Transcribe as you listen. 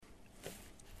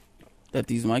That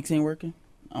these mics ain't working?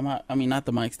 I mean, not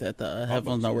the mics, that the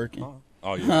headphones not working.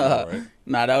 Oh, yeah, right.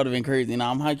 Nah, that would have been crazy. Nah,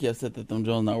 I'm high-key upset that them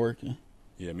Jones not working.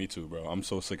 Yeah, me too, bro. I'm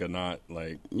so sick of not,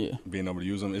 like, Yeah. being able to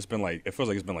use them. It feels like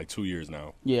it's been, like, 2 years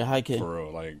now. Yeah, high-key. For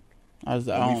real, like.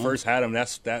 When we first had them,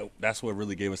 that's what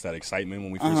really gave us that excitement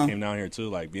when we first came down here, too.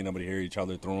 Like, being able to hear each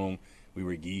other through them. We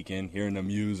were geeking, hearing the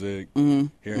music,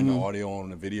 hearing the audio on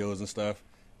the videos and stuff.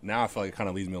 Now I feel like it kind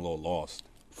of leaves me a little lost.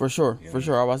 For sure. You know? For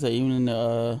sure. I was about to say, even in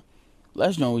the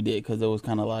last joint we did, because it was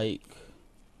kind of like,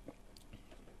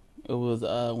 it was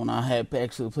when I had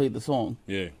actually played the song.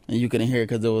 Yeah. And you couldn't hear it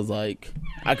because it was like,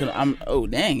 oh,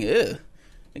 dang, yeah.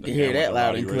 You can hear that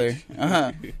loud and clear.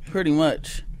 Pretty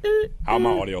much. How are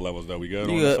my audio levels, though? We good?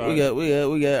 We good. All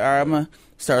right, I'm going to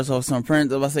start off some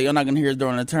Prince. If I say you're not going to hear us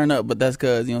during the turn up, but that's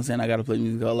because, you know what I'm saying, I got to play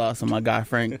music a lot, so my guy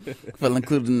Frank feel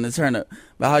included in the turn up.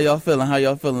 But how y'all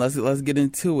feeling? Let's get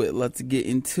into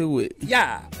it.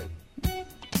 Yeah.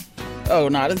 Oh,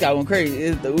 nah, this guy went crazy.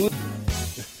 It's the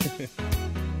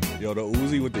Yo, the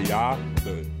Uzi with the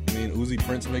Uzi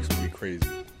Prince mix would be crazy.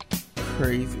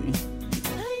 Crazy.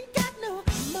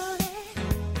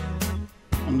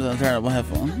 I'm just gonna turn up my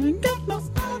headphones.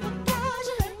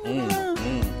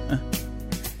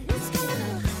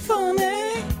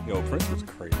 Yo, Prince was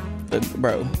crazy.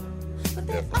 Bro.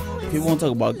 Definitely. People won't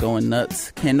talk about going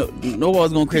nuts.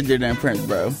 Nobody's going crazier than Prince,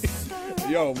 bro.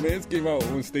 Yo, man came out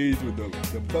on stage with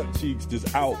the butt cheeks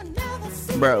just out.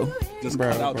 Bro. Just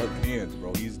cut out the pants,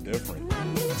 bro. He's different.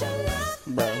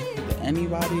 Bro,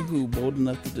 anybody who bold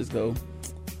enough to just go,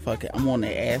 fuck it, I'm on the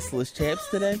assless chaps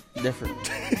today? Different.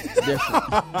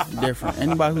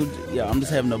 Anybody who, I'm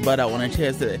just having a butt out on their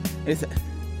chaps today. It's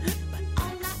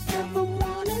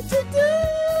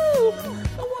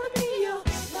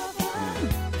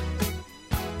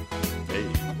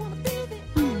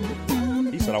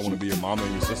I want to be your mama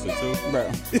and your sister too, bro.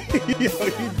 Yo,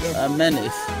 a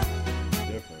menace.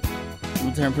 Different. I'm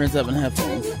gonna turn Prince up in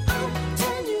headphones. Like,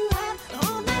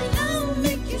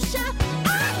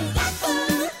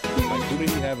 who did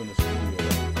he have in the studio?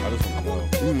 I just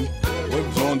want to know.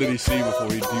 What John did he see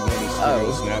before he went in the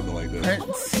studio snapping like this?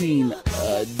 Prince seen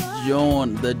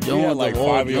John, the John he had like of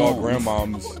 5 of y'all Jones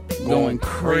grandmoms going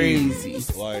crazy.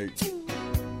 Like.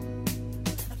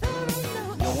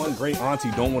 One great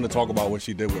auntie don't want to talk about what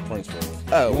she did with Prince.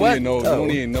 Oh, what? You don't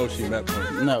even know she met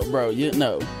Prince. No, bro, you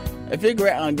know. If your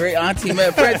great auntie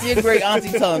met Prince, your great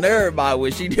auntie telling everybody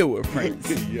what she did with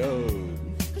Prince. Yo,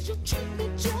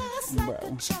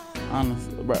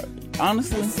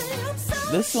 honestly,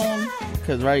 this song,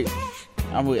 cause right,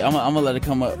 I'm gonna let it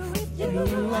come up.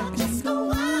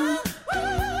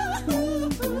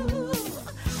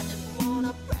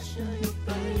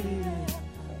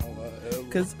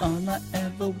 Cause all I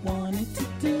ever wanted to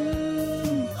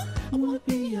do, I wanna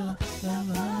be your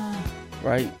lover.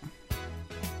 Right?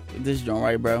 This joint,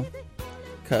 right, bro?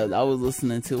 Cause I was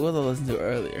listening to, what was I listening to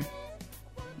earlier?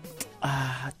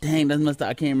 Dang, that's messed up.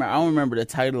 I can't remember. I don't remember the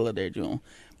title of that joint.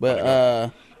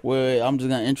 But where I'm just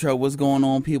gonna intro what's going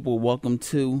on, people. Welcome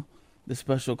to the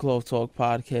Special Close Talk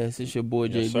podcast. It's your boy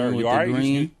yes, JB sir. with you the all right?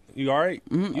 green. You all right?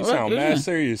 You sound mad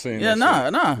serious saying that.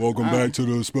 Nah. Welcome back to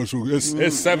the special. It's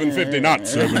 7:50, not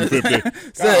 7:50.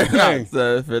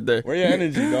 7:50. Where your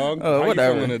energy, dog? How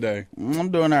whatever. you feeling today? I'm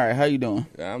doing all right. How you doing?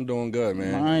 Yeah, I'm doing good,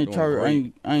 man.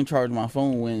 I ain't charged my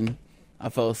phone when I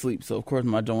fell asleep, so of course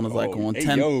my joint is like on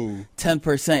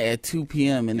 10% at 2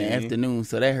 p.m. in the afternoon,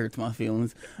 so that hurts my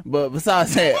feelings. But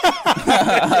besides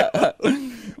that,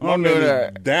 I'm doing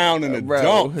that. Down in the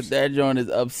dumps. That joint is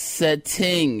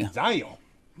upsetting. Damn.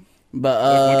 But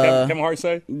what Kevin Hart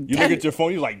say? You look at your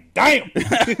phone, you're like, damn.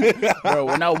 Bro,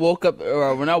 when I woke up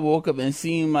and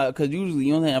seen because usually,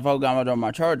 you know what I'm saying, if I got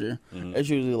my charger, it's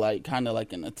usually like kind of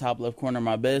like in the top left corner of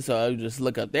my bed, so I would just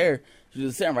look up there. She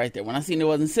was sitting right there. When I seen it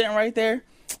wasn't sitting right there,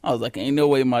 I was like, ain't no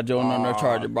way my joint on no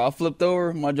charger, bro. I flipped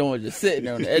over, my joint was just sitting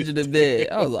there on the edge of the bed.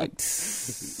 I was like,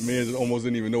 man, almost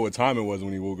didn't even know what time it was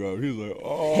when he woke up. He was like,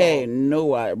 oh. Hey,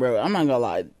 no, bro. I'm not gonna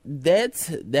lie.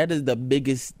 That is the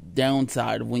biggest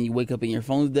downside of when you wake up and your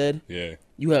phone's dead. Yeah.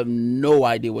 You have no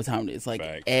idea what time it is, like,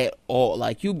 at all.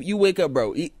 Like, you wake up,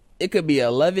 bro. It could be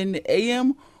 11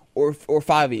 a.m. or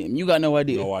 5 a.m. You got no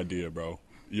idea. No idea, bro.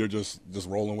 You're just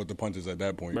rolling with the punches at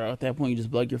that point. Bro, at that point, you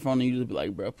just plug your phone and you just be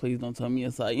like, bro, please don't tell me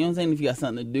it's like, you know what I'm saying? If you got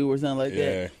something to do or something like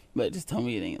that. But just tell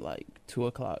me it ain't like 2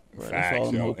 o'clock, bro. Facts, that's all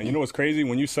I'm hoping. And you know what's crazy?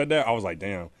 When you said that, I was like,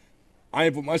 damn, I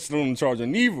ain't put my shit on the charger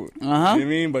neither. You know what I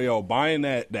mean? But, buying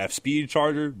that speed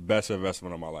charger, best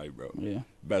investment of my life, bro. Yeah.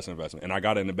 Best investment. And I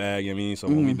got it in the bag, you know what I mean? So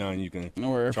when we done, you can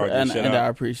charge your shit and up. I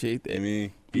appreciate that. You know what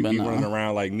I mean? He running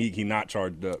around like Meek, he not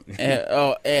charged up. At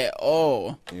all. You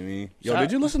know what I mean? Yo,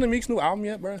 did you listen to Meek's new album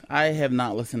yet, bro? I have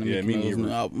not listened to Meek's new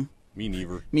album. Me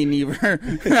neither. Me neither.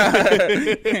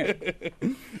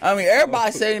 I mean,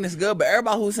 everybody's saying it's good, but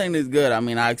everybody who's saying it's good, I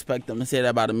mean, I expect them to say that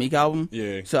about a Meek album.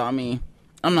 Yeah. So, I mean,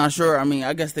 I'm not sure. I mean,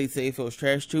 I guess they say if it was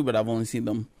trash too, but I've only seen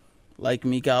them like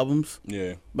Meek albums.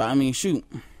 Yeah. But, I mean, shoot.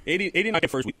 89K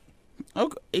first week.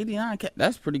 Okay, 89K.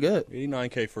 That's pretty good.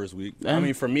 89K first week. I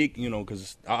mean, for Meek, you know,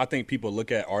 because I think people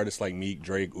look at artists like Meek,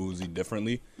 Drake, Uzi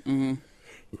differently. Mm-hmm.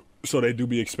 So they do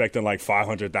be expecting like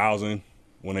 500,000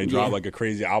 when they drop like a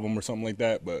crazy album or something like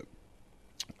that. But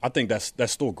I think that's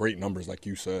still great numbers, like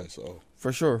you said. So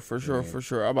for sure.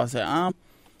 I'm about to say I'm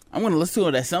gonna listen to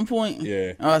it at some point.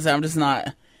 Yeah. I'm about to say I'm just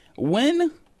not.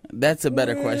 When? That's a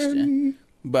better question.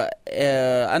 But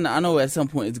I know at some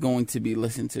point it's going to be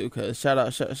listened to. Cause shout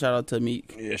out to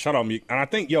Meek. Yeah, shout out Meek. And I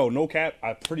think no cap,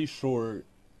 I'm pretty sure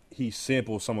he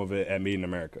sampled some of it at Made in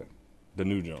America, the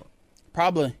new joint.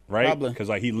 Probably. Right? Probably. Because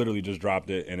like he literally just dropped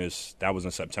it, and that was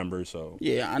in September. So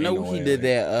yeah, I know he did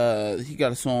that. He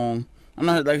got a song. I'm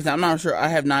not sure. I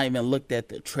have not even looked at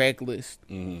the track list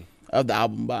of the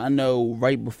album, but I know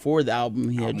right before the album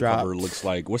he had dropped. Cover looks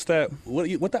like what's that?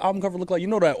 What the album cover look like? You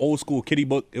know that old school kitty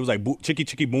book? It was like Chicky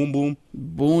Chicky Boom Boom.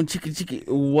 Boom Chicky Chicky.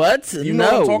 What? You know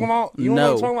what I'm talking about? You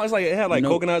know what I'm talking about? It's like it had like No.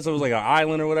 coconuts. It was like an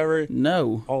island or whatever.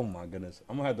 No. Oh my goodness!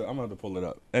 I'm gonna have to pull it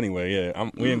up. Anyway, yeah,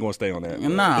 we ain't gonna stay on that.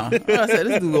 Nah. I said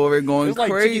this dude over here going it's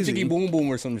like crazy. Chicky Chicky Boom Boom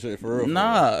or some shit for real.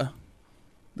 Nah.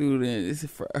 Dude, this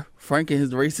is Frank and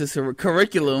his racist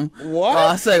curriculum. What?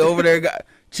 I say over there got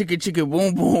Chicken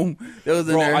Boom Boom. That was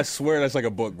in Bro, there. I swear that's like a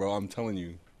book, bro. I'm telling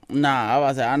you. Nah, I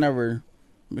was say I never.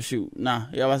 But shoot, nah.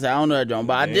 Yeah, I was say I don't know that drum,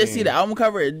 but I did see the album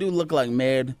cover. It do look like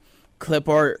mad clip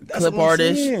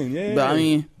artish. Yeah. But I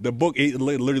mean, the book it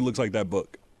literally looks like that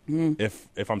book.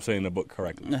 If I'm saying the book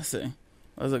correctly. let's see.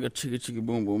 That was like a Chicken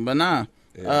Boom Boom, but nah.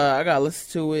 I gotta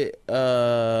listen to it.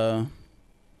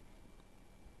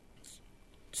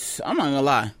 I'm not gonna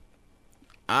lie.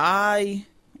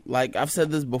 I've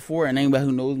said this before, and anybody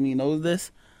who knows me knows this.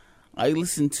 I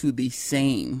listen to the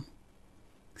same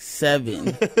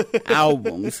 7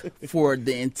 albums for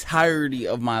the entirety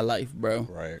of my life, bro.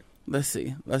 Right. Let's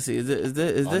see. Is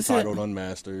this Untitled, it?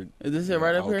 Unmastered. Is this it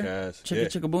right up here? Outkast.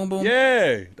 Chicka Boom Boom.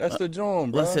 Yeah, that's the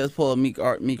joint, bro. Let's pull a Meek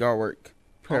artwork.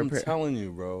 I'm telling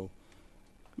you, bro.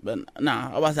 But nah,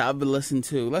 I'm about to say I've been listening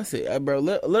to. Let's see, bro.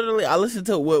 Literally, I listen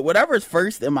to whatever's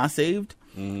first in my saved.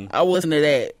 I will listen to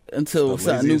that until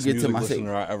something new gets in my saved.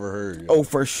 I ever heard. Yo. Oh,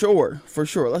 for sure.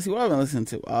 Let's see what I've been listening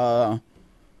to.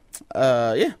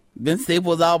 Yeah, Vince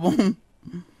Staples album.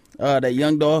 That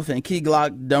Young Dolph and Key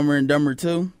Glock, Dumber and Dumber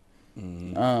 2.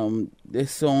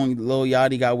 This song Lil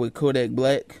Yachty got with Kodak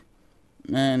Black,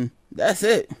 and that's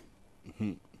it.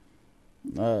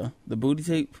 The booty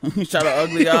tape. Shout out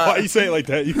Ugly Eye. Why you say it like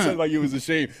that? You said like you was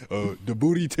ashamed. The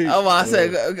booty tape. Oh, I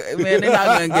said, man, they're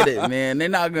not gonna get it, man. They're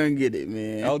not gonna get it,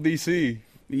 man. LDC.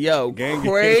 Yo,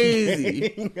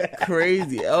 crazy.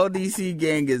 Crazy. LDC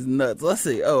gang is nuts. Let's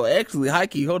see. Oh, actually,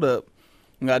 Hikey, hold up.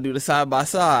 I gotta do the side by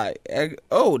side.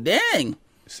 Oh, dang.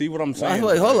 See what I'm saying?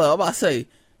 Wait, hold up. I'm about to say,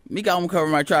 Meek album cover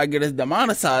might try to get us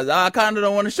demonetized. I kind of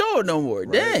don't want to show it no more.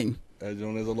 Right. Dang. That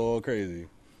joint is a little crazy.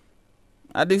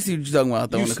 I do see what you're talking about,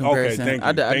 though, in the comparison. Okay,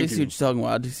 I do see what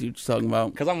you're talking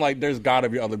about. Because I'm like, there's got to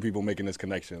be other people making this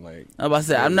connection. Like, I was about to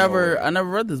say, I never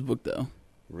read this book, though.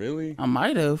 Really? I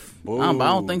might have. I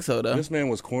don't think so, though. This man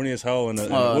was corny as hell. What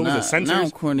was it, centers? Now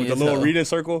I'm corny with the little reading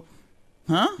circle?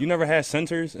 Huh? You never had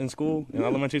centers in school, in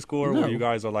elementary school, where you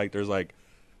guys are like, there's like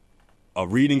a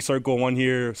reading circle one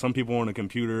here, some people on the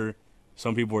computer,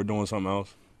 some people are doing something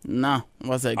else? Nah.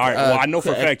 What's that? All right, well, I know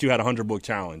for a fact you had a 100-book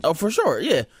challenge. Oh, for sure,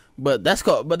 yeah. But that's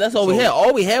all we had.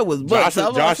 All we had was books.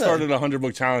 Josh started a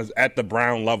 100-book challenge at the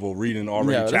Brown level, reading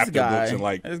already chapter books in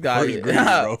like first grade,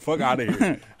 bro. Fuck out of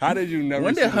here. How did you never?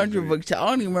 When did 100-book challenge? I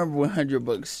don't even remember when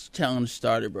 100-book challenge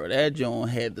started, bro. That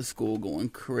joint had the school going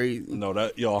crazy. No,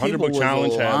 100-book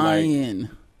challenge had like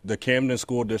the Camden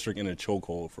School District in a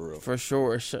chokehold for real. For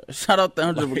sure. Shout out the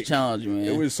 100-book challenge, man.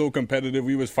 It was so competitive.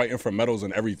 We was fighting for medals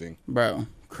and everything, bro.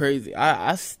 Crazy.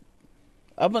 I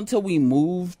up until we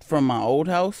moved from my old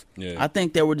house, I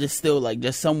think they were just still like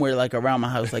just somewhere like around my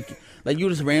house, like you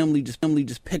just randomly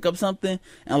just pick up something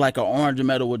and like an orange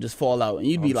medal would just fall out and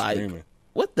you'd be like, screaming.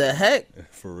 What the heck?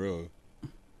 For real.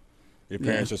 Your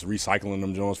parents just recycling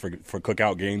them Jones for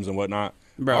cookout games and whatnot.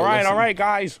 Bro, all right,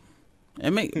 guys.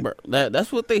 Bro,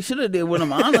 that's what they should have did with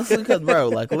them, honestly, because bro,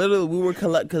 like literally we were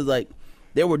because like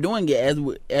they were doing it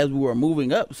as we were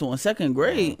moving up. So in second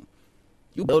grade.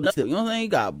 You build up. You know what I'm saying? You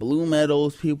got blue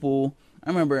medals, people. I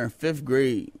remember in 5th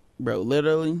grade, bro,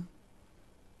 literally,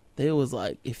 they was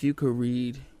like, if you could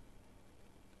read,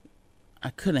 I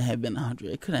couldn't have been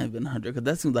 100. It couldn't have been 100 because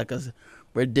that seems like a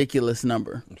ridiculous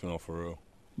number. No, for real.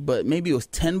 But maybe it was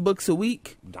 10 books a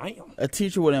week. Damn. A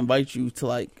teacher would invite you to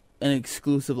like an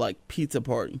exclusive like pizza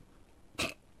party.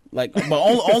 Like, but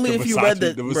only if you read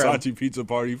the Versace pizza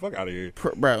party. Fuck out of here,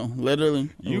 bro. Literally,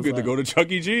 you get to go to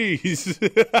Chuck E. Cheese,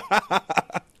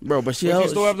 bro. But you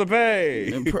still have to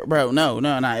pay, bro. No.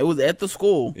 It was at the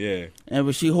school. Yeah,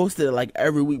 but she hosted it like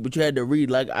every week. But you had to read.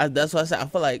 Like, that's why I said I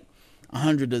feel like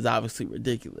 100 is obviously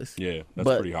ridiculous. Yeah, that's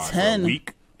but pretty high 10, for a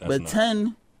week. But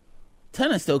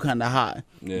 10 is still kind of high.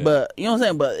 Yeah. But you know what I'm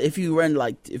saying. But if you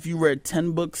read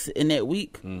 10 books in that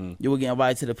week, you would get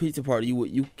invited to the pizza party. You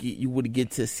would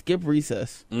get to skip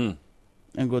recess and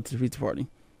go to the pizza party,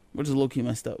 which is low key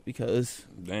messed up because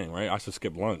dang right, I should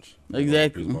skip lunch.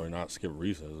 Exactly, pizza party, not skip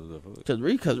recess.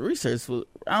 Because recess was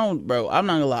bro. I'm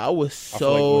not gonna lie, I feel like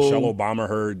Michelle Obama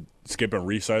heard skipping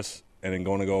recess and then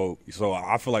going to go. So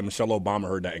I feel like Michelle Obama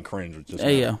heard that and cringed. Just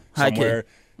somewhere.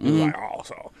 It was like, oh,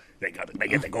 so. They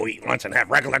get to go eat lunch and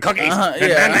have regular cookies. And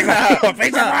then they go to a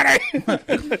pizza party.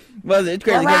 But it's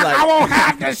crazy. I won't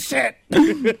have this shit.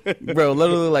 Bro,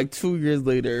 literally like 2 years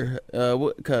later,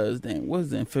 because, what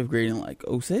was it in 5th grade in like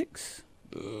 06?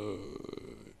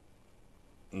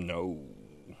 No.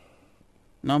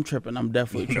 No, I'm tripping. I'm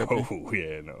definitely tripping. No,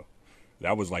 yeah, no.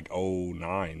 That was like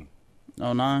 09.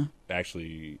 09?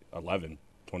 Actually,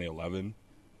 2011.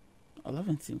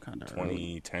 11 seemed kind of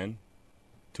 2010.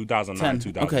 2009,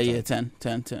 2010. Okay, yeah, 10.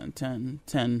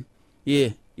 Yeah.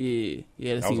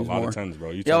 That was a lot of tens,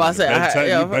 bro. You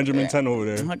Benjamin 10 over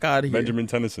there. I got here. Benjamin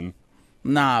Tennyson.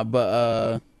 Nah,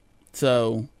 but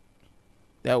so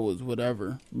that was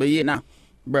whatever. But yeah,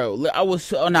 bro. I was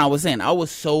saying I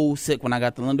was so sick when I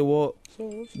got the Lindenwold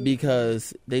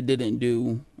because they didn't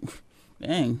do.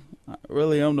 Dang,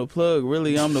 really, I'm the plug.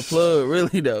 Really though.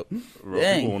 Bro,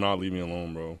 dang. People will not leave me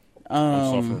alone, bro.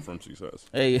 I'm suffering from success.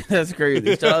 Hey, that's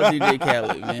crazy. Shout out to DJ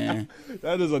Khaled, man.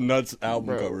 That is a nuts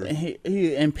album cover.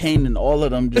 He in pain in all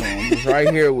of them Jones right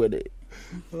here with it.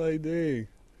 Like, dang.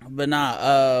 But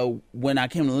when I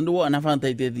came to Lindenwold and I found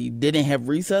that they didn't have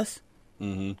recess,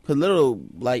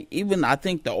 because even I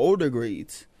think the older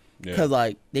grades, because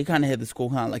like they kind of had the school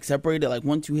kind of like separated. Like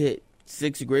once you hit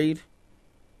 6th grade,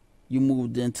 you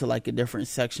moved into like a different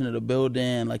section of the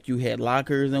building. Like you had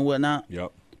lockers and whatnot.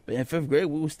 Yep. But in 5th grade,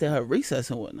 we would still have recess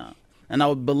and whatnot. And I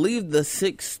would believe the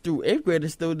 6th through 8th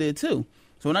graders still did too.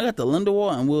 So when I got to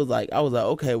Lindenwold and I was like,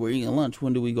 okay, we're eating lunch.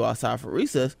 When do we go outside for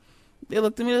recess? They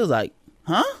looked at me. They was like,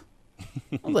 huh?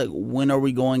 I was like, when are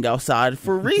we going outside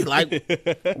for recess? Like,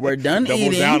 we're done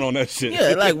eating. Double down on that shit.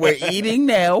 Yeah, like we're eating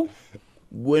now.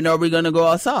 When are we gonna go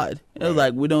outside? It was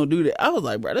like, we don't do that. I was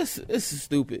like, bro, this is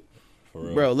stupid. For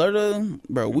real. Bro, literally,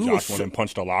 we Josh went and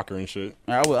punched a locker and shit.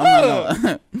 I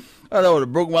would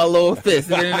have broke my little fist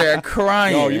and in there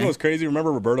crying. Yo, you know what's crazy?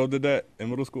 Remember Roberto did that in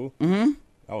middle school? Mm-hmm.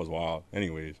 That was wild.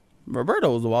 Anyways.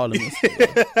 Roberto was wild in middle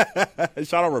school.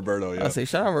 Shout out Roberto, yeah. I say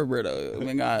shout out Roberto. I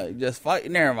mean, God, just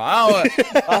fighting there.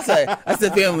 I say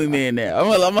family man there. I'm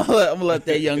gonna let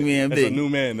that young man be. It's a new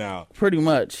man now. Pretty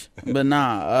much. But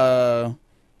I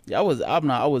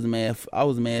was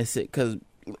mad sick because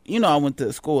I went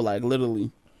to school like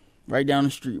literally right down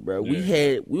the street, bro.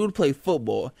 Yeah. We would play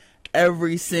football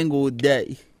every single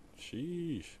day.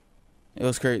 Sheesh. It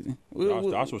was crazy.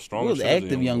 Josh was strong. We was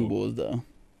active young boys though.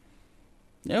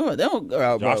 They were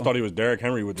Josh thought he was Derrick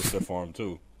Henry with the stiff arm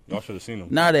too. Y'all should have seen him.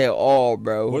 Not at all,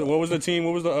 bro. What was the team?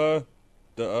 What was the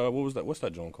what was that? What's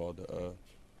that joint called?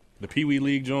 The Pee Wee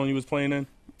League joint he was playing in?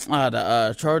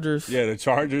 The Chargers. Yeah, the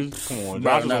Chargers. Come on,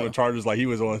 Josh was on the Chargers like he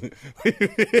was on.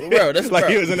 Bro, that's like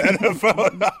he was in the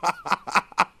NFL.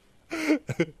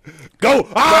 Go!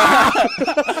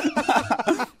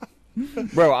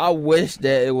 Bro, I wish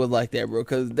that it was like that, bro.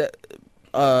 Because that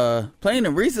playing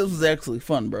in recess was actually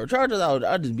fun, bro. Chargers,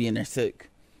 I'd just be in there sick.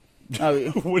 I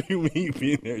mean, what do you mean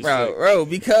being there sick? Bro,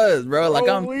 because like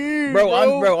I'm weird,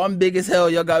 I'm big as hell.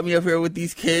 Y'all got me up here with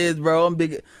these kids, bro. I'm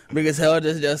big as hell.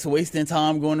 Just wasting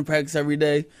time going to practice every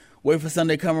day. Wait for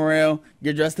Sunday to come around,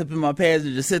 get dressed up in my pads,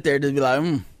 and just sit there and just be like,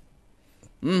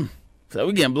 So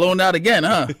we getting blown out again,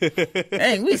 huh?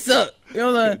 Dang, we suck. You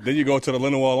know what I'm saying? Then you go to the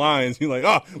Lindenwold Lions. You're like,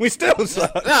 oh, we still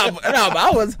suck. No, but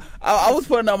I was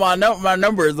putting up my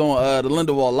numbers on the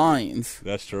Lindenwold Lions.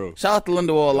 That's true. Shout out to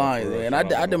Lindenwold Lions, man.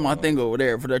 I did my thing over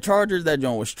there. For the Chargers, that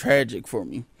joint was tragic for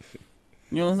me.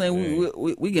 You know what I'm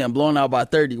saying? We getting blown out by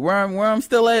 30. Where I'm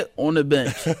still at? On the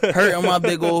bench. Hurting my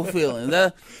big old feelings.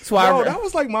 That's why that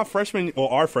was like our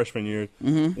freshman year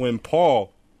when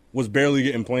Paul was barely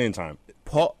getting playing time.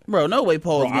 Paul, bro, no way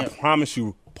Paul. Bro, I promise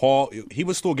you, Paul, he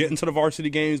was still getting to the varsity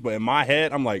games, but in my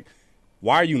head, I'm like,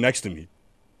 why are you next to me?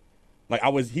 Like,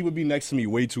 he would be next to me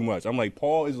way too much. I'm like,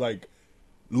 Paul is like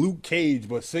Luke Cage,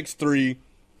 but 6'3",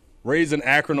 raised in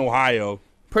Akron, Ohio.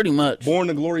 Pretty much. Born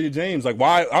to Gloria James. Like,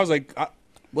 why? I was like...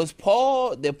 Did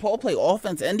Paul play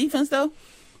offense and defense, though?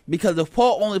 Because if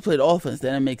Paul only played offense,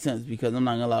 then it makes sense. Because I'm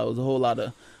not going to lie, it was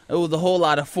a whole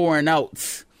lot of 4 and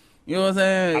outs. You know what I'm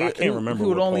saying? I can't remember he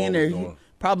what only Paul in there. was doing.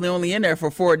 Probably only in there for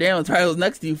 4 downs. Probably was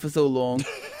next to you for so long.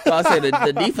 So I say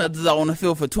the defense is out on the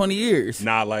field for 20 years.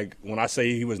 Nah, like, when I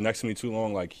say he was next to me too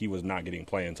long, like, he was not getting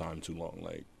playing time too long.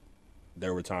 Like,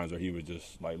 there were times where he was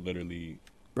just, like, literally...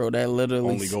 Bro, that literally...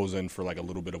 only goes in for, like, a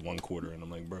little bit of one quarter. And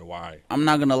I'm like, bro, why? I'm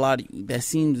not going to lie to you. That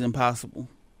seems impossible.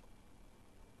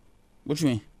 What you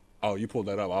mean? Oh, you pulled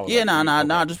that up. I was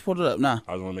I just pulled it up. Nah.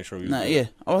 I just want to make sure yeah.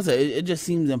 I was saying, it just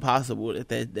seems impossible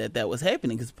that was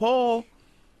happening. Because Paul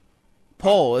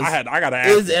is... I gotta ask.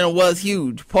 Is and was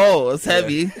huge. Paul is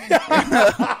heavy.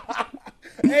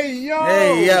 Hey,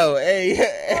 yo.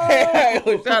 Hey,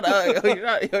 shut up.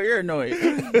 Yo, you're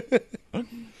annoying.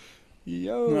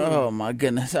 Yo. Oh, my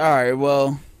goodness. All right,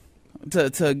 well,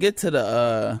 to get to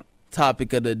the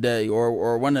topic of the day,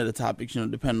 or one of the topics,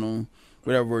 depending on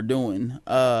whatever we're doing,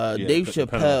 Dave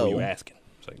Chappelle. Who you asking?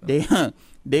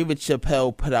 David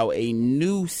Chappelle put out a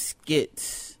new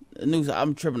skit.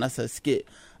 I'm tripping, I said skit.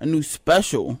 A new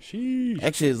special. Sheesh.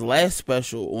 Actually, his last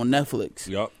special on Netflix.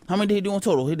 Yep. How many did he do in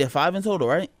total? He did 5 in total,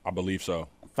 right? I believe so.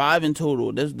 5 in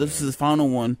total. This is his final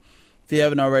one. If you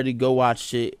haven't already, go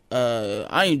watch it.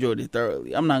 I enjoyed it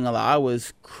thoroughly. I'm not gonna lie, I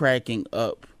was cracking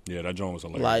up. Yeah, that joint was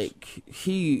hilarious. Like,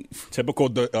 typical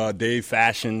Dave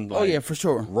fashion. Like, oh yeah, for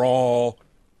sure. Raw,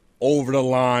 over the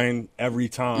line every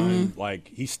time. Mm-hmm. Like,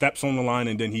 he steps on the line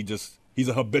and then he's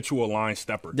a habitual line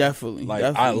stepper. Definitely. Like,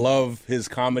 definitely. I love his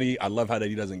comedy. I love how that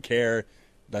he doesn't care.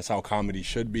 That's how comedy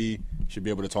should be. Should be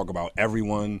able to talk about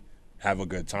everyone, have a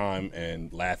good time,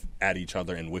 and laugh at each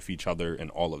other and with each other and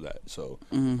all of that. So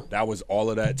that was all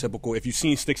of that typical. If you've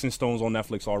seen Sticks and Stones on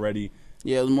Netflix already,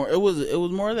 yeah, it was more. It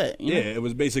was more of that. Yeah, it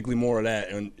was basically more of that,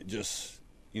 and just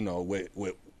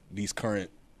with these current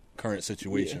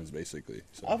situations, basically.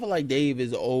 So. I feel like Dave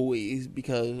is always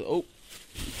because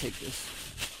take this.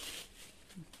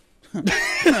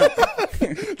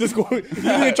 Just go. You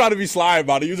didn't try to be sly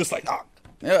about it. You're just like,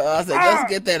 Yeah, I said, let's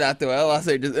get that out the way. I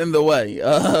said, just in the way.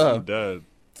 I'm dead.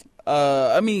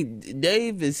 I mean,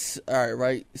 Dave is all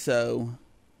right. So,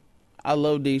 I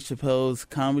love Dave Chappelle's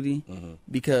comedy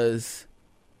because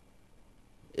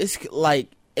it's like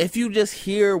if you just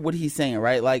hear what he's saying,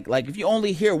 right? Like if you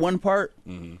only hear one part,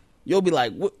 you'll be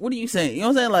like, "What are you saying?" You know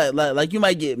what I'm saying? Like you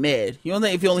might get mad. You know what I'm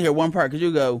saying? If you only hear one part, because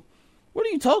you go, "What are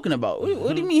you talking about?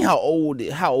 What do you mean? How old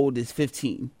is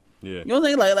 15?" Yeah. You know what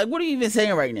I'm saying? Like, what are you even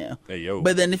saying right now? Hey, yo.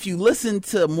 But then if you listen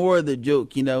to more of the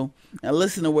joke, and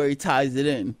listen to where he ties it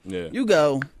in, you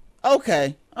go,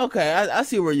 okay, I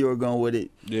see where you were going with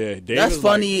it. Yeah, Dave that's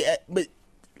funny, but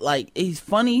he's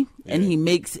funny and he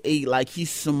makes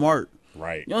he's smart.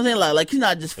 Right. You know what I'm saying? Like he's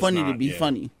not just funny to be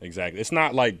funny. Exactly. It's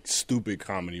not like stupid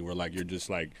comedy where like you're just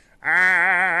like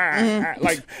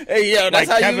like hey yo, that's like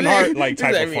how Kevin you Hart like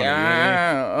type of funny. You know what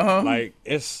I mean? Uh-huh. Like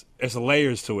it's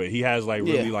layers to it. He has like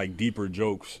really like deeper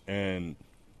jokes, and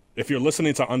if you're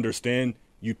listening to understand,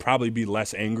 you'd probably be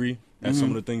less angry at some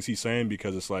of the things he's saying,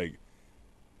 because it's like,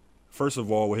 first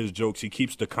of all, with his jokes, he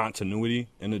keeps the continuity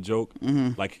in the joke.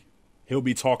 Like he'll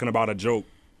be talking about a joke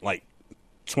like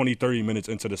 20-30 minutes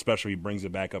into the special, he brings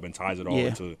it back up and ties it all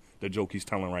into the joke he's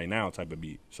telling right now type of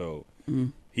beat. So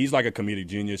he's like a comedic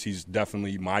genius. He's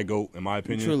definitely my GOAT in my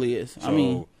opinion. He truly is. So, I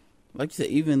mean, like you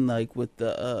said, even like with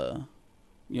the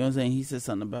you know what I'm saying, he said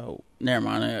something about never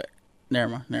mind. Go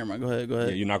ahead. Yeah,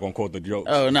 you're not gonna quote the jokes.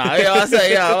 Oh no, I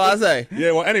say.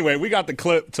 Yeah, well, anyway, we got the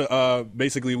clip to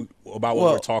basically about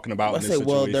what we're talking about in this situation.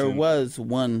 Well, there was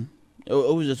one. It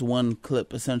was just one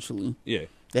clip essentially. Yeah.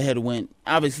 That had went,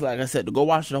 obviously, like I said, to go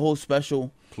watch the whole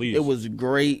special. Please. It was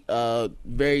great.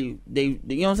 Very Dave.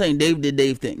 You know what I'm saying? Dave did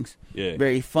Dave things. Yeah.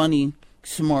 Very funny,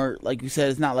 smart. Like you said,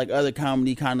 it's not like other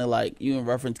comedy, kind of like you in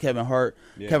reference Kevin Hart.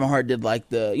 Yeah. Kevin Hart did like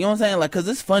the, you know what I'm saying? Like, cause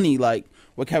it's funny, like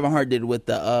what Kevin Hart did with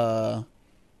the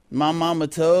my mama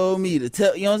told me to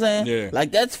tell. You know what I'm saying? Yeah.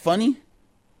 Like that's funny,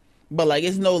 but like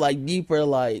it's no like deeper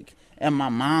like. And my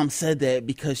mom said that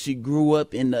because she grew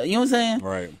up in the, you know what I'm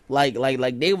saying? Right.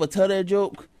 Like they would tell that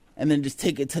joke and then just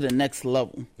take it to the next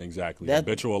level. Exactly.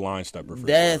 Habitual line stepper.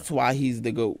 That's why he's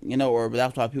the GOAT, or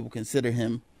that's why people consider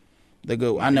him the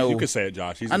GOAT. I know. You can say it,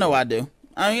 Josh. I know I do.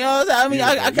 I mean,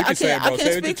 I can't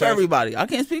speak for everybody. I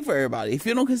can't speak for everybody. If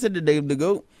you don't consider Dave the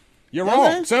GOAT, You're You know what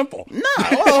I'm wrong. saying? Simple. Nah,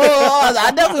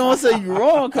 I definitely won't say you're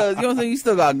wrong because, you know what I'm saying, you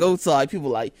still got goats like people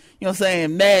like, you know what I'm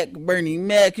saying, Mac, Bernie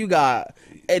Mac, you got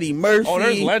Eddie Murphy. Oh,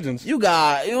 there's legends. You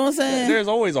got, you know what I'm saying? There's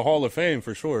always a Hall of Fame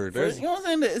for sure. You know what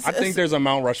I'm saying? I think there's a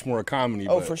Like Rushmore of comedy.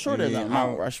 Oh, but, for sure there's a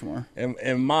Mount Rushmore.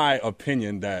 In my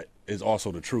opinion, that is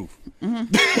also the truth. like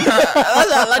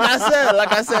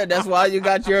I said, that's why you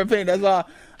got your opinion. That's why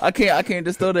I can't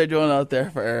just throw that joint out there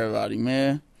for everybody,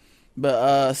 man.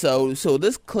 But so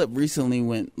this clip recently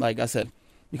went, like I said,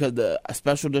 because a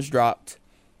special just dropped.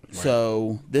 Right.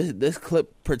 So this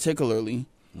clip particularly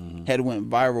had went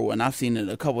viral, and I've seen it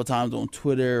a couple times on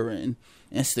Twitter and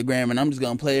Instagram, and I'm just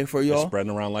gonna play it for y'all. It's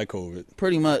spreading around like COVID.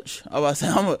 Pretty much. I was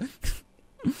about to say,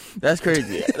 that's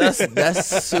crazy.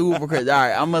 That's super crazy. All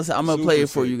right, I'm gonna play it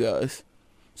for you guys,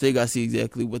 so you guys see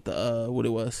exactly what it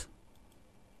was.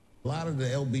 A lot of the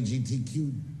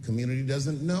LGBTQ community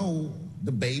doesn't know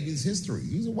the baby's history.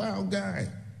 He's a wild guy.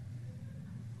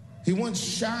 He once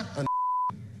shot a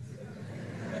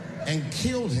and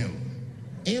killed him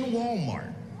in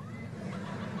Walmart.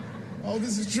 Oh,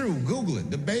 this is true. Google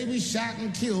it. The baby shot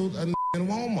and killed a in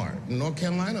Walmart in North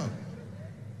Carolina.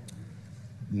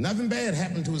 Nothing bad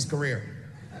happened to his career.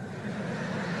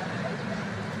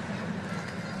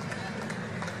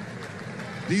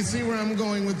 Do you see where I'm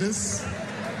going with this?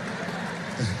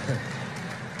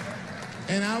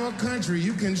 In our country,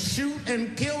 you can shoot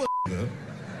and kill a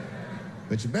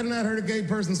but you better not hurt a gay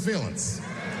person's feelings.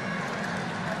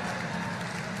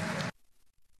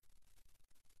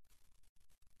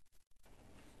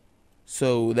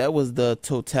 So that was the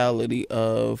totality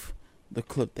of the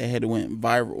clip that had went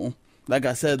viral. Like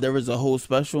I said, there was a whole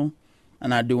special,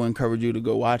 and I do encourage you to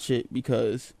go watch it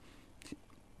because,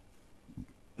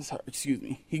 excuse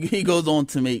me, he goes on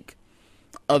to make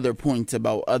other points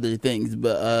about other things.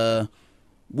 But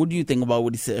what do you think about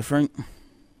what he said, Frank?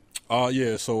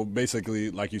 Yeah, so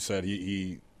basically, like you said,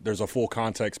 he there's a full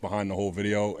context behind the whole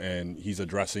video, and he's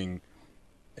addressing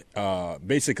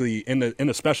basically in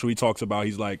the special he talks about,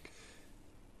 he's like,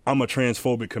 I'm a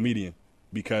transphobic comedian,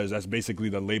 because that's basically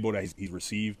the label that he's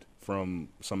received from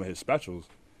some of his specials.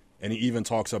 And he even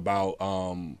talks about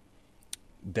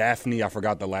Daphne, I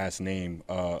forgot the last name.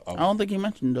 I don't think he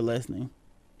mentioned the last name.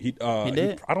 He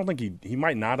did? I don't think he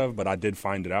might not have, but I did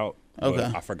find it out. Okay.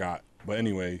 I forgot. But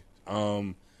anyway,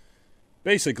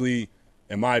 basically,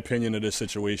 in my opinion of this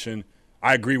situation,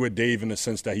 I agree with Dave in the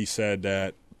sense that he said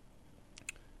that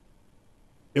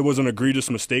it was an egregious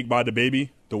mistake by the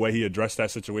baby, the way he addressed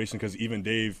that situation, because even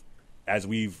Dave, as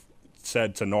we've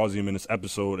said to nauseum in this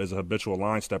episode, is a habitual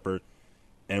line stepper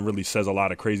and really says a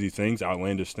lot of crazy things,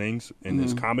 outlandish things in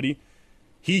his comedy.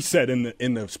 He said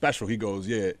in the special, he goes,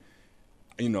 yeah,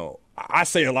 you know, I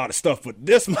say a lot of stuff, but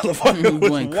this motherfucker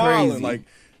was wilding. Like,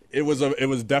 it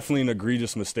was definitely an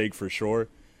egregious mistake for sure.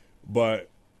 But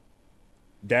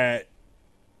that,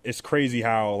 it's crazy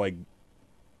how, like,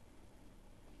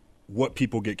 what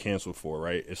people get canceled for,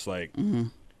 right? It's like,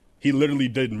 he literally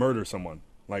did murder someone.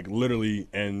 Like, literally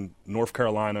in North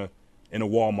Carolina, in a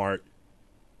Walmart,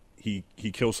 he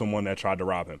killed someone that tried to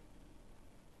rob him.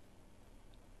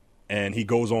 And he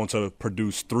goes on to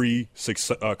produce 3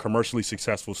 commercially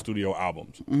successful studio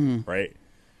albums, right?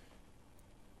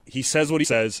 He says what he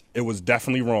says. It was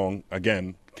definitely wrong.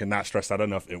 Again, cannot stress that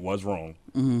enough. It was wrong.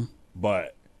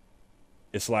 But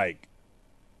it's like,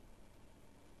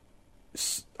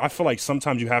 I feel like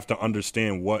sometimes you have to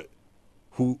understand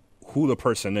who the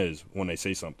person is when they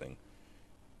say something.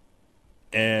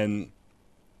 And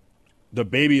the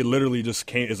baby literally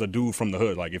just is a dude from the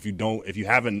hood. Like, if you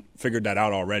haven't figured that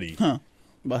out already.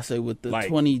 But I say with the like,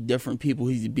 20 different people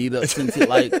he's beat up since it,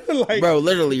 like, bro,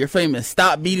 literally, you're famous.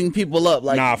 Stop beating people up.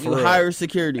 Like, nah, for you real. hire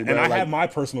security, bro. And I like, have my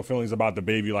personal feelings about the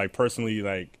baby. Like, personally,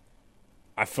 like,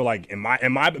 I feel like in my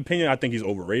opinion, I think he's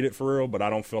overrated for real. But I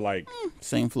don't feel like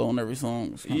same flow in every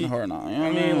song. It's kind of hard now. You know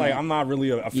I mean, like, I'm not really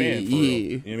a fan for real.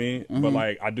 You know what I mean? But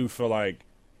like, I do feel like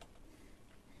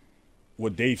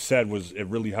what Dave said it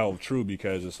really held true,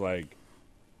 because it's like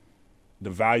the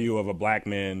value of a black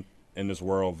man in this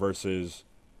world versus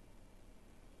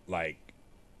like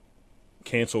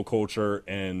cancel culture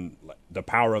and the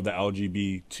power of the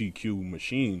LGBTQ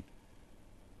machine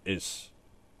is,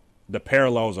 the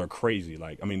parallels are crazy.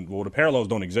 Like, I mean, well, the parallels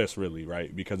don't exist really,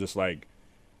 right? Because it's like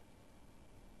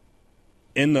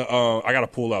in the I gotta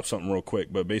pull up something real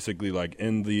quick, but basically, like,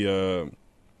 in the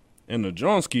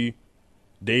Johnski,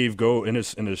 Dave in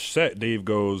his set, Dave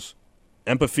goes,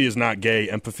 empathy is not gay,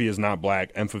 empathy is not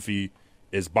black, empathy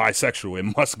is bisexual.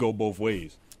 It must go both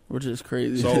ways. Which is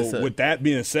crazy. So with that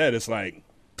being said, it's like,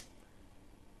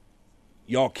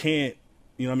 y'all can't,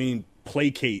 you know what I mean,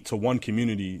 placate to one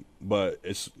community, but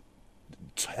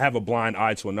have a blind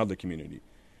eye to another community.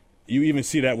 You even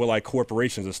see that with like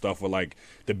corporations and stuff, with like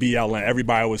the BLM.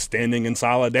 Everybody was standing in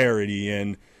solidarity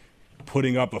and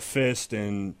putting up a fist,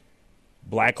 and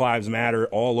Black Lives Matter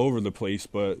all over the place.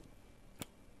 But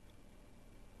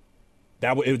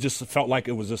it just felt like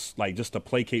it was just to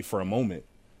placate for a moment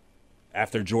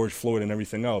after George Floyd and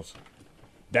everything else.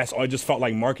 That's all. It just felt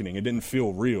like marketing. It didn't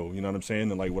feel real. You know what I'm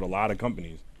saying? And like with a lot of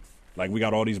companies, like we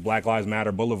got all these Black Lives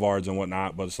Matter boulevards and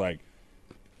whatnot, but it's like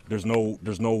there's no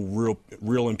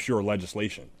real and pure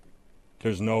legislation.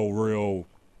 There's no real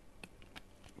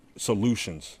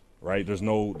solutions, right? There's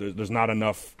not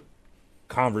enough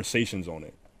conversations on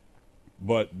it.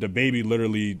 But the baby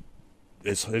literally,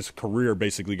 his career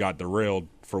basically got derailed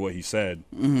for what he said,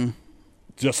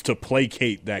 just to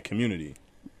placate that community.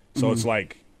 So it's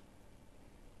like,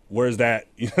 where's that?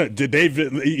 Did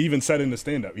David even said in the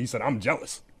stand-up? He said, "I'm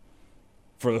jealous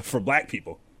for black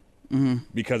people,"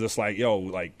 because it's like, yo,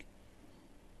 like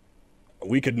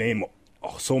we could name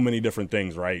so many different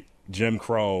things, right? Jim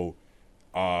Crow,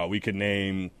 we could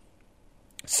name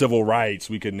civil rights,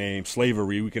 we could name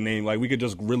slavery, we could name, like, we could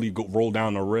just really roll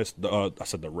down the list. Roll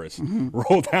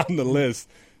down the list.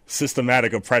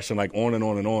 Systematic oppression, like on and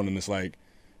on and on, and it's like,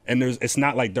 and it's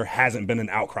not like there hasn't been an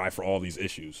outcry for all these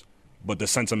issues. But the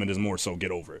sentiment is more so get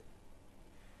over it.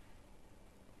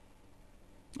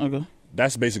 Okay.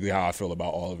 That's basically how I feel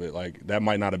about all of it. Like, that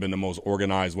might not have been the most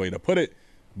organized way to put it,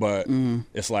 but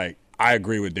it's like, I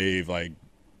agree with Dave, like,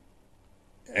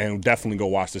 and definitely go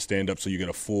watch the stand-up so you get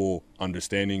a full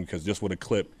understanding, because just with a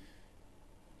clip,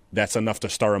 that's enough to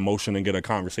stir emotion and get a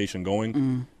conversation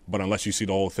going. But unless you see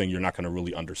the whole thing, you're not going to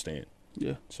really understand.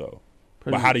 Yeah. So...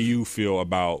 But how do you feel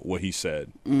about what he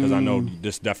said? Because I know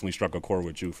this definitely struck a chord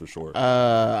with you for sure.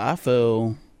 I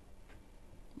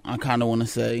kind of want to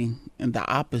say in the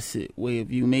opposite way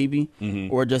of you, maybe,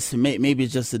 or just maybe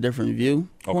it's just a different view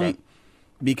point.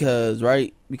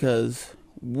 Okay. Because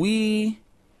we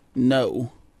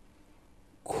know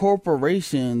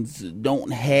corporations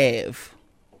don't have.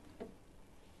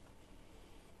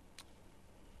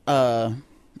 Okay,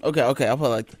 I'll put it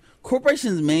like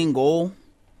corporations' main goal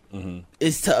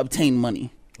is to obtain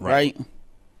money, right?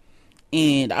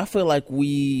 And I feel like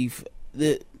I'm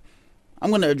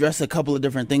going to address a couple of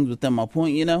different things within my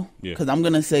point, because I'm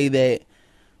going to say that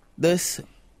this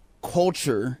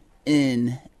culture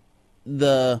in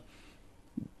the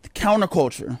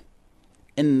counterculture,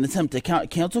 in an attempt to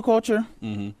cancel culture,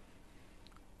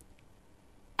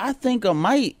 I think it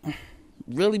might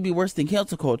really be worse than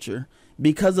cancel culture,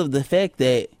 because of the fact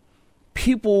that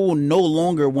people no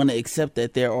longer want to accept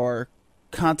that there are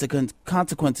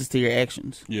consequences to your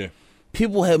actions. Yeah.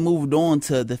 People have moved on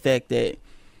to the fact that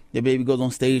the baby goes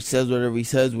on stage, says whatever he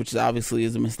says, which obviously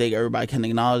is a mistake. Everybody can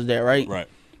acknowledge that, right? Right.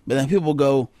 But then people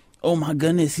go, "Oh my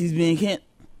goodness, he's being canceled."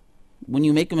 When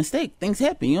you make a mistake, things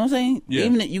happen. You know what I'm saying? Yeah.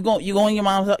 Even if you go in your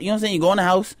mom's house, you know what I'm saying? You go in the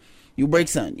house, you break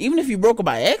something. Even if you broke it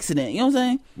by accident, you know what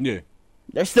I'm saying? Yeah.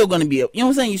 There's still going to be you know what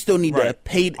I'm saying? You still need to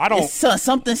pay.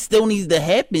 Something still needs to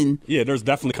happen. Yeah, there's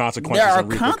definitely consequences. There are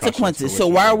consequences. So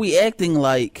why are we acting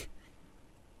like,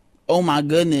 oh my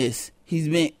goodness,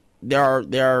 there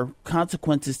are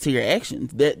consequences to your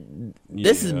actions?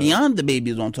 This is beyond the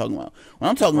baby is what I'm talking about. What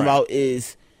I'm talking about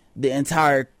is the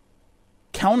entire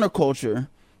counterculture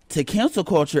to cancel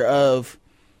culture of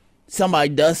somebody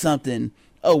does something.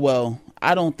 Oh, well,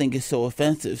 I don't think it's so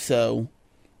offensive, so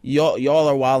y'all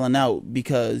are wilding out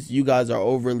because you guys are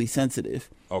overly sensitive.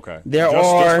 Okay.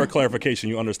 Just for clarification,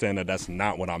 you understand that that's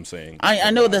not what I'm saying. I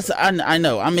know that's. I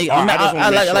know.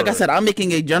 Like I said, I'm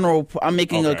making a general. I'm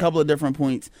making a couple of different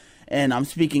points, and I'm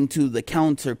speaking to the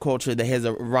counter culture that has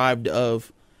arrived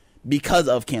because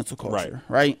of cancel culture.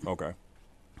 Right. Okay.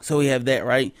 So we have that.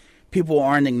 Right. People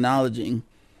aren't acknowledging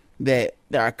that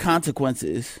there are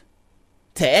consequences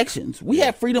to actions. We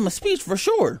have freedom of speech for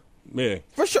sure. Yeah,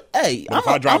 for sure. Hey, if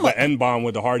I drop an N-bomb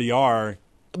with the hard ER,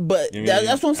 but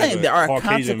that's what I'm saying. There are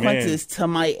consequences to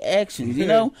my actions. You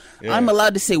know, I'm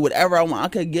allowed to say whatever I want. I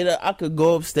could I could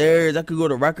go upstairs. I could go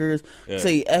to records.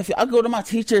 Say F you. I could go to my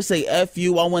teacher. Say F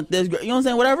you. I want this. You know what I'm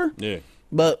saying? Whatever. Yeah.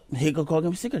 But he could call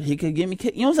me secret. He could get me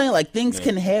kicked. You know what I'm saying? Like things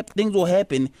can happen. Things will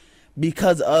happen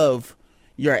because of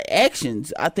your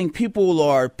actions. I think people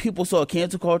saw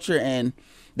cancel culture, and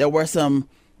there were some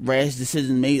rash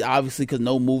decisions made, obviously, because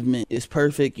no movement is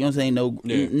perfect. You know what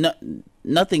I'm saying?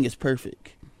 Nothing is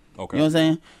perfect. Okay. You know what I'm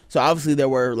saying? So obviously there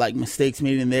were like mistakes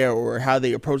made in there, or how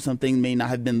they approached something may not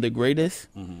have been the greatest.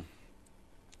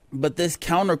 But this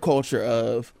counterculture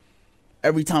of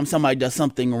every time somebody does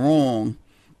something wrong,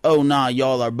 oh nah,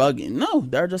 y'all are bugging. No,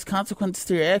 there are just consequences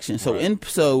to your actions. So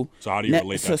how do you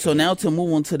relate that? So now to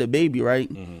move on to the baby, right?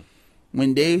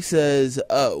 when Dave says,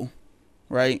 "Oh,"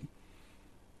 right,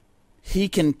 he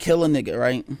can kill a nigga,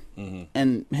 right,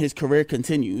 and his career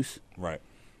continues, Right.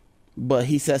 but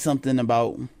he said something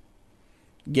about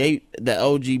gay, the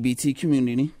LGBT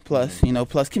community plus,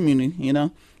 plus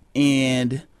community,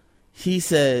 and he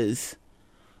says,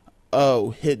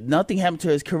 "Oh, nothing happened to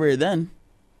his career then."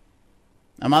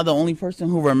 Am I the only person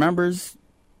who remembers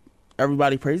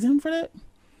everybody praising him for that?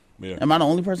 Yeah. Am I the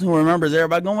only person who remembers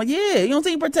everybody going, like, yeah, you don't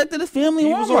think he protected his family in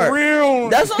He Walmart? was a real.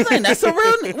 That's what I'm saying. That's a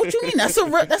real. What you mean? That's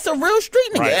a real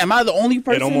street nigga. Right. Am I the only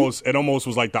person? It almost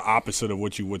was like the opposite of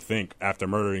what you would think after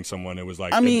murdering someone. It was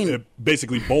like, it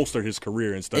basically bolstered his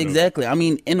career instead exactly. I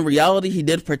mean, in reality, he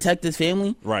did protect his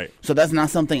family. Right. So that's not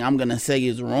something I'm gonna say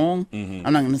is wrong.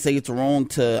 I'm not gonna say it's wrong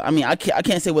to. I mean, I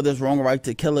can't say whether it's wrong or right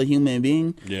to kill a human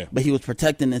being. Yeah. But he was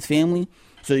protecting his family,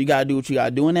 so you gotta do what you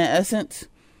gotta do in that essence.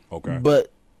 Okay.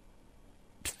 But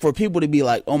for people to be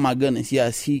like, oh my goodness,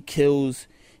 yes, he kills.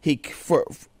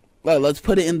 Let's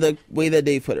put it in the way that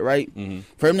they put it, right?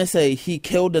 For him to say he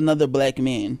killed another black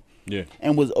man, yeah,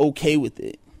 and was okay with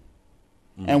it,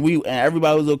 and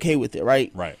everybody was okay with it,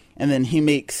 right? Right. And then he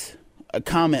makes a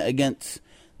comment against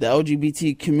the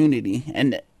LGBT community,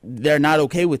 and they're not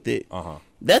okay with it.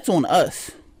 That's on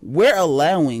us. We're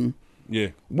allowing. Yeah.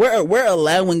 We're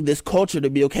allowing this culture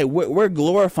to be okay. We're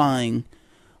glorifying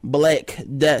Black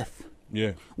death.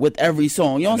 Yeah. With every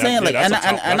song, you know what I'm saying? Like, that's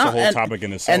a whole topic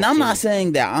in itself. And I'm not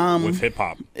saying that I'm with hip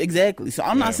hop. Exactly. So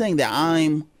I'm not saying that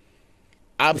I'm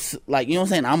like, you know what I'm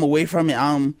saying? I'm away from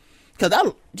it.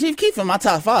 Because Chief Keef in my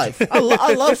top 5. I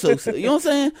love Sosa. You know what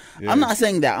I'm saying? Yeah. I'm not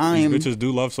saying that I'm. These bitches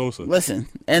do love Sosa. Listen,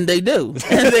 and they do,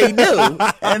 and they do,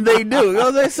 and they do. You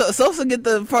know what I'm saying? Sosa get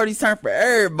the parties turned for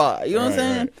everybody. You know what I'm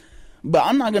saying? Right. But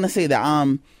I'm not gonna say that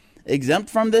I'm exempt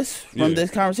from this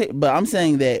conversation, but I'm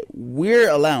saying that we're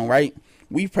allowing, right?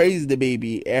 We praised the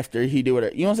baby after he did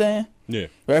whatever, you know what I'm saying? Yeah.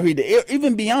 Whatever he did,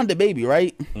 even beyond the baby,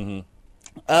 right?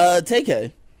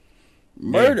 TK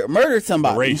murdered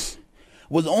somebody. The Race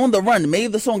was on the run,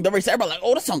 made the song The Race. Everybody like,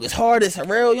 oh, the song is hard, it's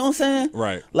real, you know what I'm saying?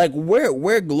 Right. Like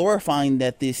we're glorifying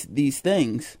that these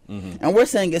things, and we're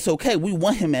saying it's okay. We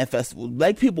want him at festivals.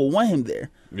 Black people want him there.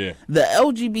 Yeah. The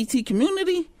LGBT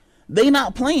community, they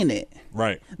not playing it.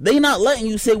 Right. They not letting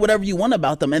you say whatever you want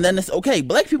about them, and then it's okay.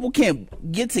 Black people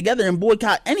can't get together and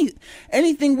boycott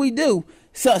anything we do.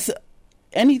 So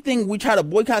anything we try to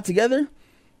boycott together,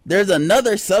 there's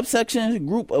another subsection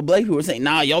group of black people saying,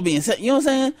 nah, y'all being you know what I'm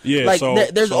saying? Yeah. Like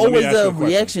there's always a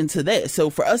reaction to that. So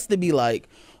for us to be like,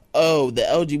 oh, the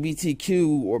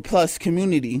LGBTQ or plus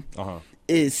community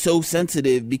is so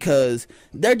sensitive because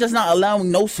they're just not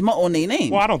allowing no smut on their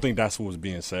name. Well, I don't think that's what was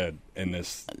being said in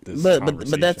this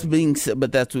but that's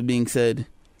what's being said.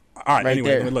 All right.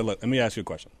 Anyway, let me ask you a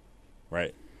question.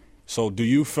 Right. So, do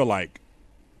you feel like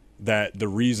that the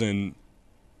reason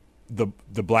the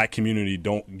black community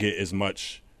don't get as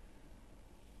much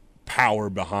power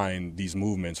behind these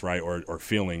movements, right, or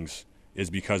feelings, is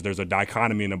because there's a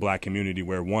dichotomy in the black community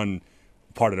where one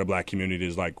part of the black community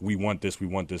is like, we want this,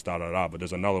 da da da, but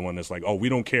there's another one that's like, oh, we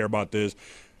don't care about this.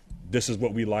 This is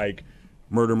what we like.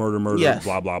 Murder, yes.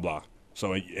 Blah blah blah.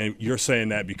 So, and you're saying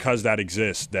that because that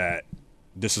exists, that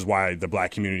this is why the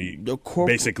black community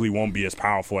basically won't be as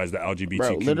powerful as the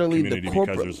LGBT community because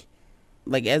there's,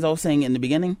 like as I was saying in the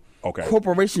beginning,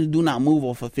 corporations do not move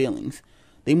off of feelings;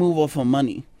 they move off of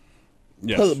money.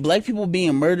 Yes. Black people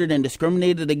being murdered and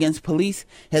discriminated against police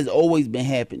has always been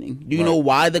happening. Do you know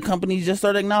why the companies just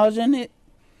start acknowledging it?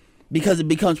 Because it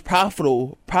becomes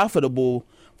profitable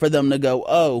for them to go,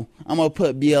 oh, I'm gonna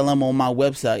put BLM on my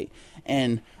website,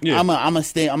 and I'm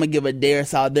gonna give a dare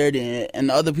solidarity, and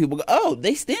the other people go, oh,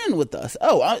 they stand with us.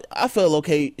 Oh, I feel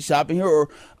okay shopping here, or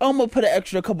oh, I'm gonna put an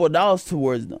extra couple of dollars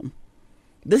towards them.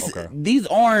 These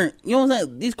aren't, you know what I'm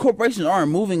saying? These corporations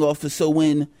aren't moving off of, so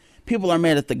when people are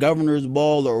mad at the governor's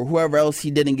ball or whoever else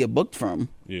he didn't get booked from.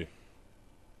 Yeah.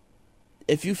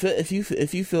 If you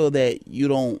feel that you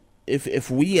don't,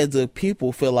 if we as a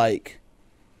people feel like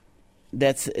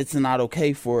it's not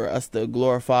okay for us to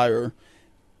glorify or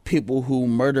people who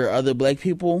murder other black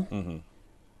people,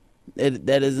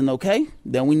 that isn't okay,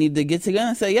 then we need to get together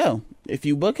and say, yo, if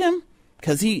you book him,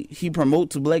 because he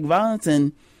promotes black violence,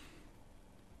 and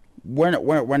we're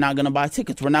not going to buy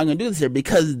tickets. We're not going to do this here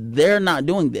because they're not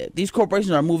doing that. These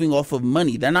corporations are moving off of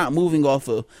money. They're not moving off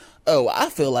of, oh, I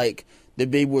feel like the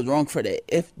baby was wrong for that.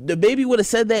 If the baby would have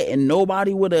said that and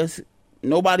nobody would have,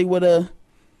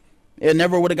 it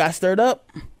never would have got stirred up,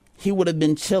 he would have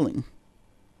been chilling.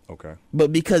 Okay.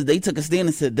 But because they took a stand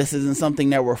and said this isn't something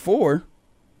that we're for,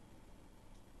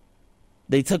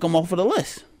 they took him off of the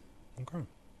list. Okay.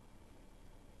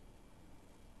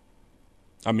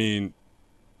 I mean,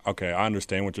 okay, I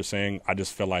understand what you're saying. I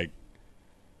just feel like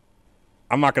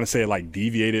I'm not going to say it like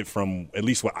deviated from at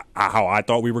least how I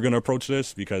thought we were going to approach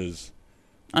this, because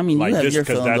I mean, like you have this, your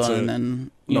because feelings that's on it,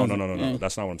 and no.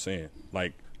 That's not what I'm saying.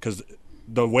 Like, because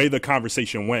the way the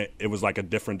conversation went, it was like a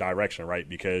different direction, right?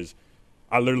 Because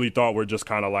I literally thought we're just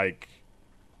kind of like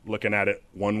looking at it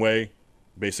one way,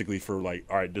 basically for like,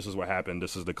 all right, this is what happened,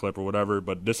 this is the clip or whatever.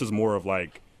 But this is more of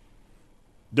like,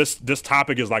 this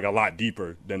topic is like a lot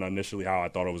deeper than initially how I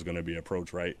thought it was going to be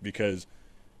approached, right? Because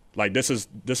like this is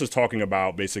talking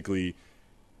about basically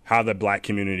how the black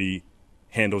community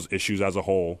handles issues as a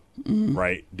whole,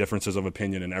 right? Differences of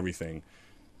opinion and everything.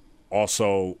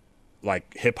 Also,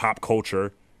 like hip hop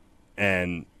culture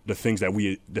and the things that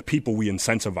the people we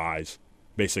incentivize,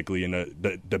 basically, and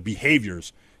the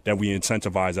behaviors that we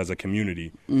incentivize as a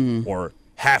community, or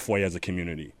halfway as a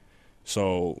community.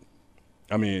 So,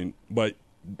 I mean, but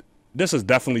this is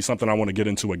definitely something I want to get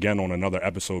into again on another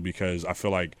episode, because I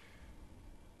feel like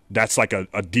that's like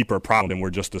a deeper problem than we're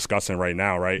just discussing right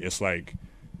now, right? It's like,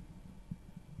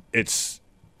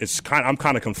 I'm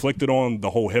kind of conflicted on the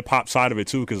whole hip hop side of it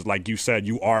too, because like you said,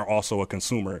 you are also a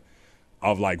consumer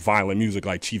of like violent music,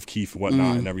 like Chief Keef and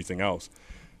whatnot, and everything else.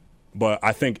 But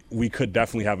I think we could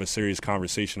definitely have a serious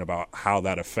conversation about how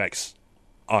that affects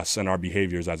us and our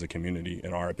behaviors as a community,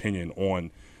 and our opinion on,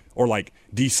 or like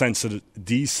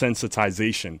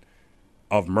desensitization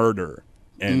of murder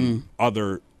and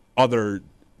other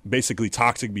basically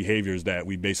toxic behaviors that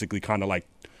we basically kind of like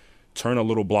turn a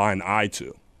little blind eye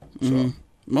to. So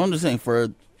I'm just saying,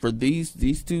 for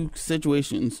these two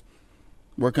situations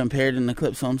were compared in the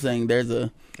clip, so I'm saying there's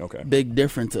a big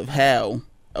difference of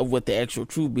what the actual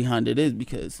truth behind it is,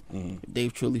 because if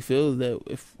Dave truly feels that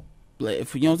if you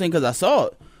know what I'm saying, because I saw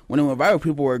it when it went viral,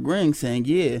 people were agreeing,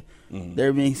 saying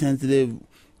they're being sensitive,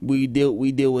 we deal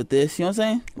with this, you know what I'm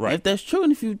saying? Right. If that's true,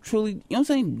 and if you truly, you know what I'm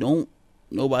saying, don't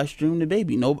nobody stream the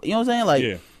baby, no, you know what I'm saying,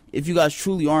 like if you guys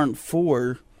truly aren't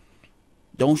for,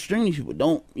 don't stream these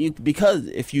people. Because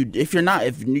if you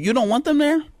don't want them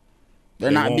there, they're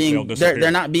not being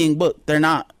booked. They're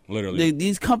not literally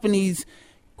these companies,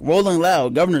 Rolling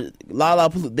Loud, Governor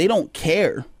Lollapalooza, they don't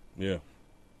care. Yeah.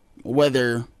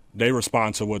 Whether they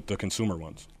respond to what the consumer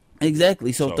wants.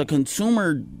 Exactly. So if the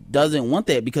consumer doesn't want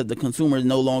that, because the consumer is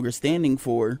no longer standing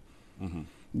for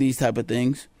these type of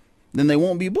things, then they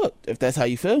won't be booked, if that's how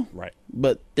you feel. Right.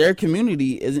 But their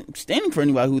community isn't standing for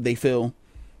anybody who they feel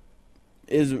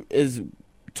is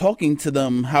talking to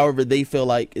them however they feel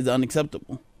like is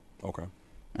unacceptable. Okay.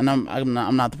 And I'm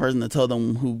not the person to tell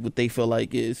them what they feel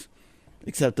like is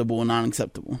acceptable and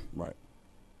non-acceptable. Right.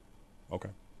 Okay.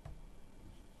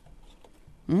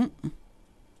 Yeah,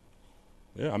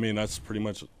 I mean, that's pretty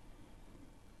much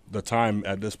the time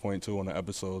at this point too on the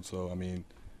episode. So I mean,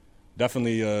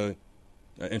 definitely an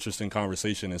interesting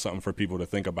conversation and something for people to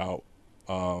think about.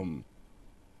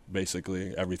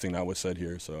 Basically everything that was said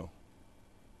here. So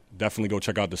definitely go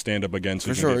check out the stand-up again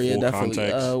so you can get full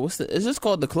context. It's just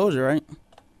called The Closure, right?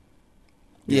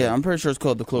 Yeah, I'm pretty sure it's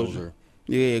called The Closure.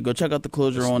 Yeah, go check out The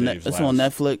Closure on Netflix. It's on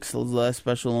Netflix. It's the last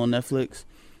special on Netflix.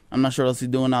 I'm not sure what else he's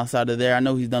doing outside of there. I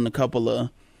know he's done a couple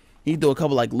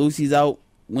like Lucy's out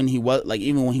when he was like,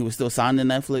 even when he was still signed to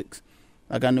Netflix.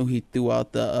 Like I knew he threw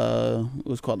out the it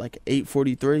was called like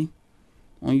 843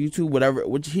 on YouTube, whatever.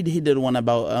 Which he did one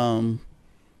about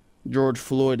George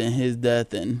Floyd and his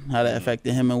death and how that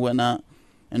affected him and whatnot,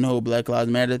 and the whole Black Lives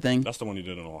Matter thing. That's the one he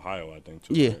did in Ohio, I think,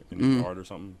 too. Yeah, right? In his yard or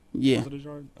something. Yeah, was it his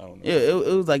yard? I don't know. Yeah, it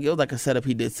was like a setup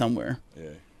he did somewhere.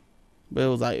 Yeah, but it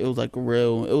was like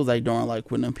during like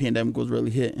when the pandemic was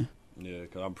really hitting. Yeah,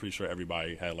 because I'm pretty sure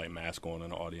everybody had like masks on in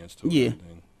the audience too. Yeah.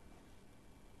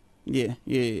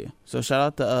 Yeah. So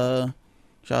shout out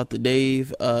to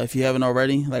Dave. If you haven't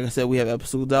already, like I said, we have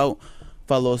episodes out.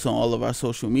 Follow us on all of our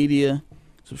social media.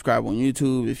 Subscribe on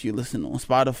YouTube. If you listen on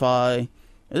Spotify,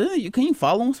 can you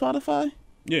follow on Spotify?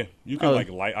 Yeah, you can like.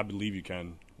 I believe you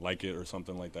can like it or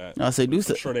something like that. I say I'm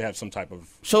sure they have some type of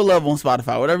show love on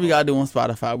Spotify. Whatever you gotta do on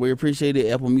Spotify, we appreciate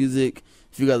it. Apple Music.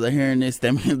 If you guys are hearing this,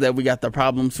 that means that we got the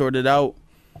problem sorted out.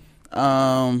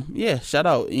 Yeah, shout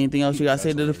out. Anything else you gotta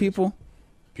say to the people?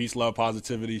 Peace, love,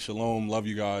 positivity, shalom. Love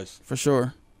you guys. For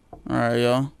sure. All right,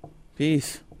 y'all.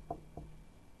 Peace.